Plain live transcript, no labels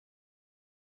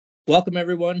Welcome,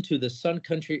 everyone, to the Sun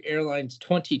Country Airlines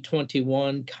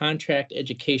 2021 Contract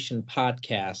Education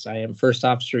Podcast. I am First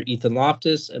Officer Ethan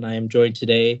Loftus, and I am joined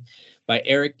today by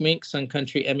Eric Mink, Sun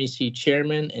Country MEC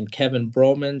Chairman, and Kevin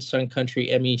Broman, Sun Country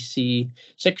MEC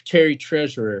Secretary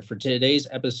Treasurer, for today's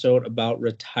episode about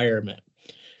retirement.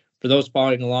 For those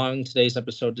following along, today's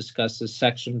episode discusses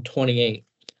Section 28.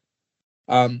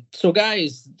 So,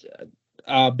 guys,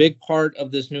 a big part of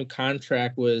this new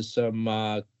contract was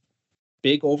some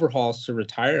big overhauls to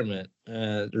retirement.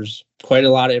 There's quite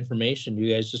a lot of information.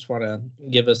 You guys just want to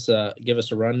give us a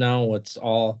rundown what's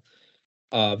all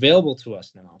available to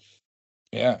us now?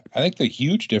 Yeah, I think the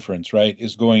huge difference, right,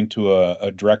 is going to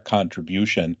a direct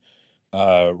contribution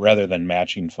rather than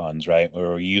matching funds, right?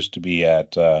 Where we used to be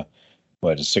at a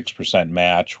 6%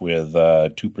 match with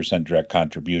 2% direct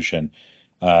contribution.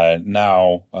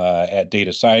 Now at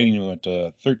data siding, we went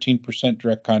to 13%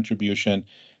 direct contribution.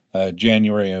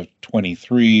 January of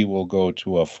 23, we'll go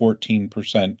to a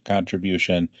 14%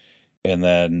 contribution, and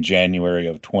then January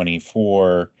of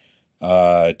 24 to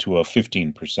a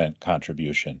 15%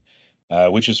 contribution,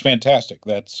 which is fantastic.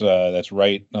 That's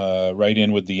right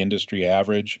in with the industry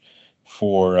average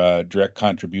for direct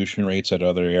contribution rates at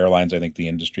other airlines. I think the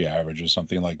industry average is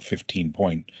something like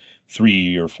 15.3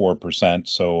 or 4%.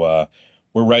 So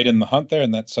we're right in the hunt there,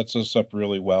 and that sets us up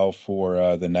really well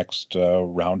for the next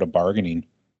round of bargaining.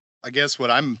 I guess what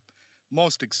I'm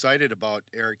most excited about,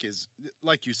 Eric, is,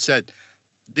 like you said,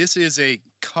 this is a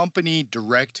company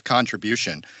direct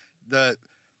contribution. The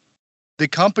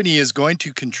company is going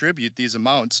to contribute these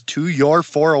amounts to your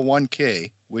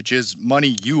 401k, which is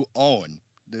money you own.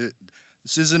 This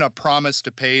isn't a promise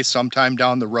to pay sometime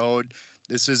down the road.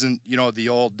 This isn't, the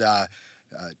old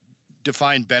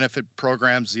defined benefit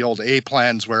programs, the old A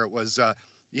plans where it was,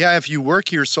 if you work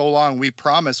here so long, we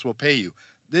promise we'll pay you.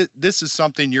 This is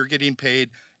something you're getting paid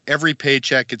every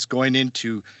paycheck. It's going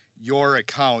into your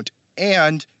account,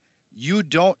 and you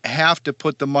don't have to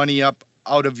put the money up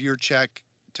out of your check.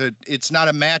 It's not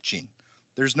a matching.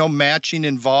 There's no matching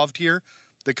involved here.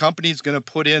 The company's going to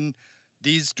put in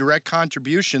these direct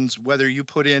contributions, whether you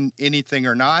put in anything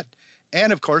or not.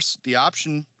 And of course, the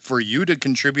option for you to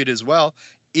contribute as well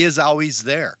is always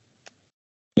there.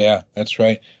 Yeah, that's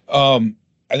right.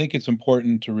 I think it's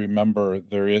important to remember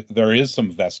there is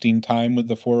some vesting time with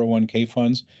the 401k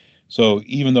funds. So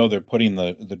even though they're putting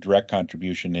the direct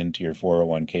contribution into your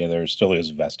 401k, there still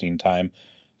is vesting time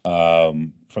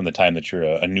from the time that you're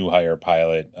a new hire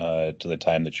pilot to the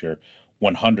time that you're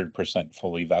 100%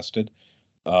 fully vested.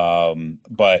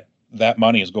 But that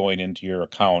money is going into your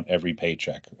account every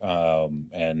paycheck,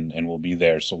 and will be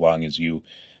there so long as you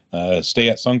stay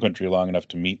at Sun Country long enough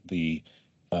to meet the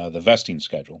vesting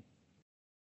schedule.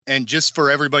 And just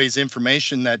for everybody's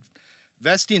information, that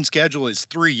vesting schedule is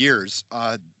 3 years.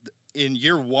 In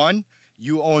year one,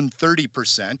 you own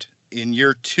 30%. In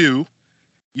year two,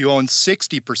 you own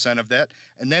 60% of that.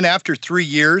 And then after 3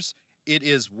 years, it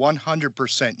is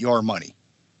 100% your money.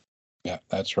 Yeah,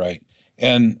 that's right.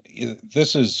 And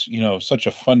this is, such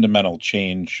a fundamental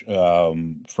change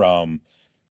from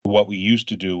what we used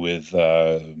to do with,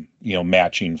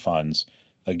 matching funds.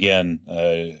 Again,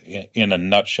 in a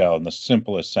nutshell, in the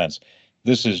simplest sense,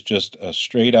 this is just a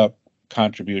straight up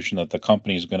contribution that the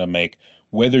company is going to make,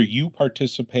 whether you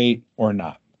participate or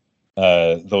not.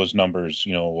 Those numbers,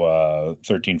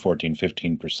 13, 14,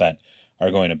 15%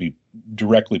 are going to be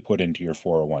directly put into your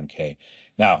 401k.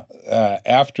 Now,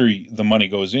 after the money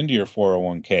goes into your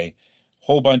 401k,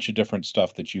 whole bunch of different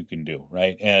stuff that you can do,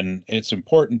 right? And it's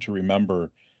important to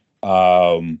remember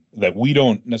that we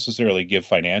don't necessarily give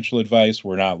financial advice.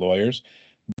 We're not lawyers,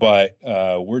 but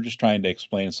we're just trying to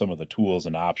explain some of the tools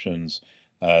and options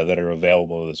that are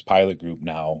available to this pilot group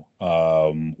now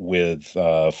with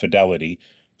Fidelity,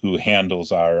 who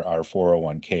handles our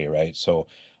 401k, right? So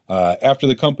after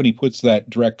the company puts that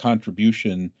direct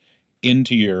contribution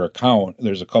into your account,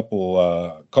 there's a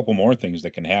couple more things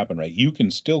that can happen, right? You can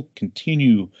still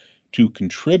continue to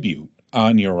contribute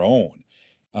on your own.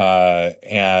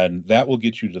 And that will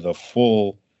get you to the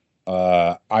full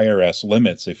IRS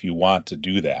limits if you want to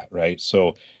do that, right?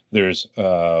 So there's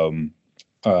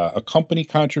a company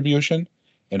contribution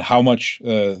and how much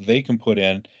they can put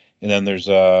in, and then there's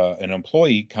an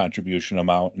employee contribution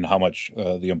amount and how much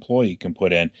the employee can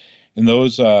put in. And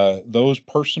those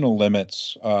personal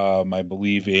limits, I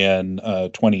believe in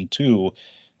 22,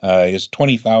 is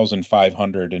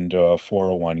 20,500 into a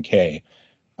 401k.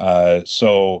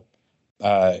 So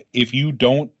if you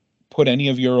don't put any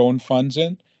of your own funds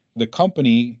in, the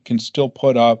company can still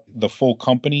put up the full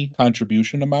company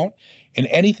contribution amount, And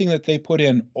anything that they put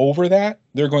in over that,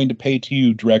 they're going to pay to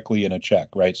you directly in a check,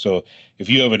 right? So if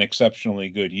you have an exceptionally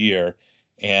good year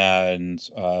and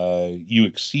you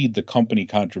exceed the company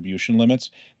contribution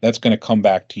limits, that's going to come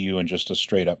back to you in just a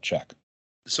straight up check.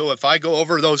 So if I go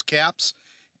over those caps,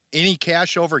 any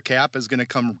cash over cap is going to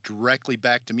come directly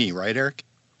back to me, right, Eric?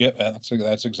 Yeah,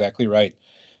 that's exactly right.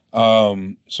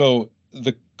 So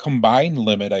the combined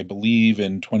limit, I believe,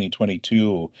 in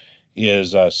 2022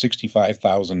 is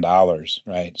 $65,000,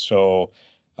 right? So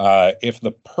if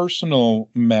the personal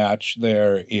match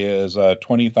there is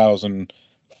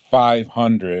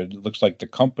 20,500, looks like the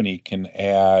company can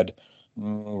add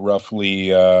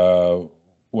roughly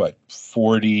what,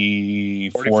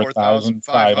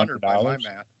 $44,500 by my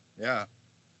math. Yeah.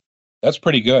 That's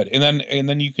pretty good. And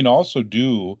then you can also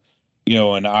do,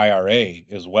 an IRA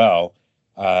as well.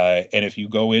 And if you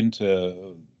go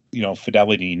into,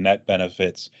 Fidelity Net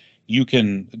Benefits, you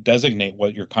can designate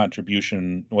what you want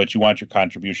your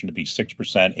contribution to be,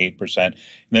 6%, 8%. And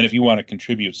then if you want to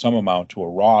contribute some amount to a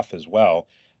Roth as well,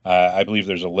 I believe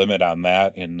there's a limit on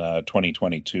that in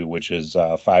 2022, which is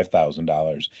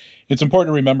 $5,000. It's important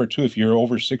to remember, too, if you're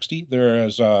over 60, there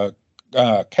is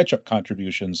catch-up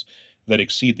contributions that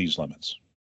exceed these limits.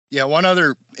 Yeah, one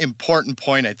other important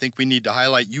point I think we need to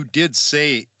highlight. You did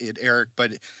say it, Eric,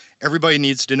 but everybody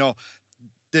needs to know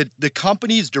that the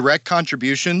company's direct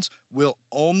contributions will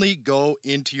only go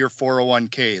into your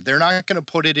 401k. They're not going to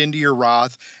put it into your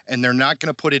Roth, and they're not going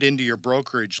to put it into your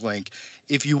brokerage link.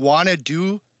 If you want to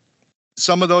do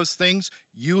some of those things,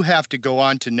 you have to go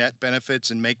on to Net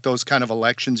Benefits and make those kind of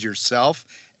elections yourself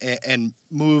and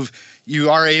move. You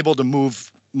are able to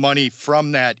move money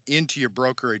from that into your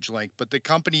brokerage link, but the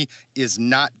company is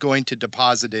not going to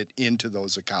deposit it into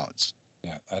those accounts.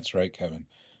 Yeah, that's right, Kevin.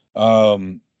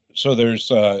 So there's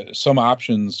some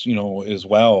options, as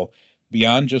well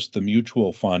beyond just the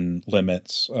mutual fund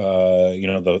limits.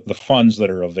 The funds that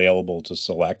are available to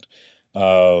select,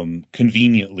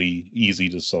 conveniently easy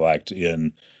to select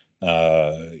in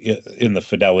the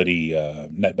Fidelity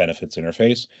Net Benefits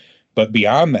interface. But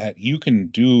beyond that, you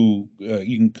can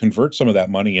convert some of that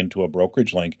money into a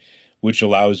brokerage link, which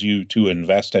allows you to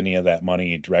invest any of that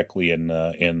money directly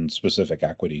in specific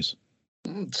equities.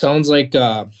 Sounds like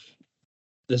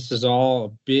this is all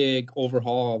a big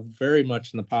overhaul, very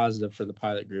much in the positive for the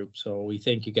pilot group. So we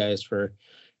thank you guys for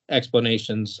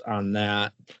explanations on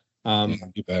that. Yeah,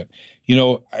 you bet.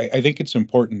 I think it's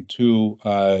important too,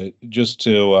 just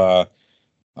to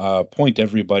point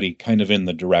everybody kind of in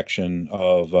the direction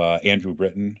of Andrew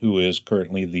Britton, who is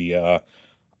currently the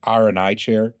R&I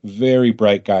chair. Very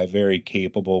bright guy, very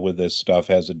capable with this stuff,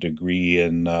 has a degree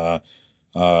in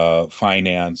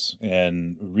finance,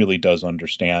 and really does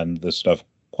understand this stuff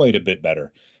quite a bit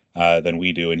better than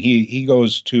we do. And he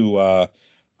goes to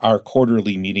our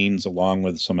quarterly meetings along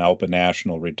with some Alpa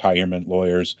National retirement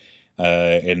lawyers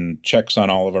and checks on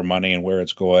all of our money and where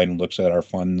it's going, looks at our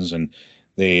funds, and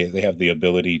they have the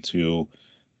ability to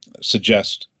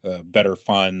suggest better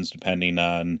funds depending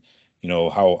on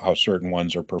how certain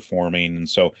ones are performing. And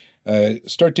so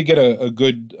start to get a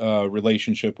good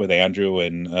relationship with Andrew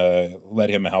and let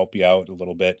him help you out a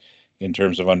little bit in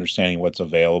terms of understanding what's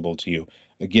available to you.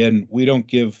 Again, we don't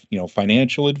give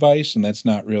financial advice, and that's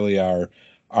not really our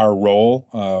role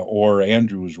or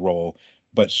Andrew's role,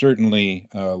 but certainly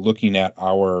looking at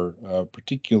our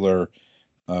particular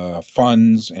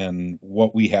funds and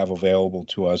what we have available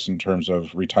to us in terms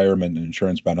of retirement and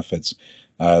insurance benefits,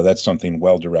 that's something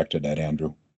well directed at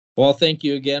Andrew. Well, thank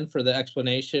you again for the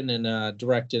explanation and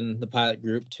directing the pilot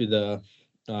group to the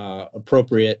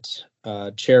appropriate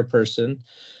chairperson.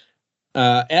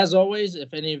 As always,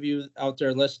 if any of you out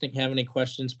there listening have any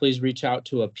questions, please reach out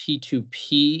to a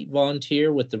P2P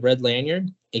volunteer with the red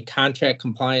lanyard, a contract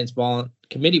compliance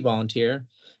committee volunteer,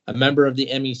 a member of the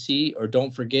MEC, or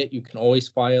don't forget, you can always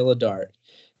file a DART.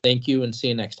 Thank you and see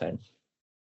you next time.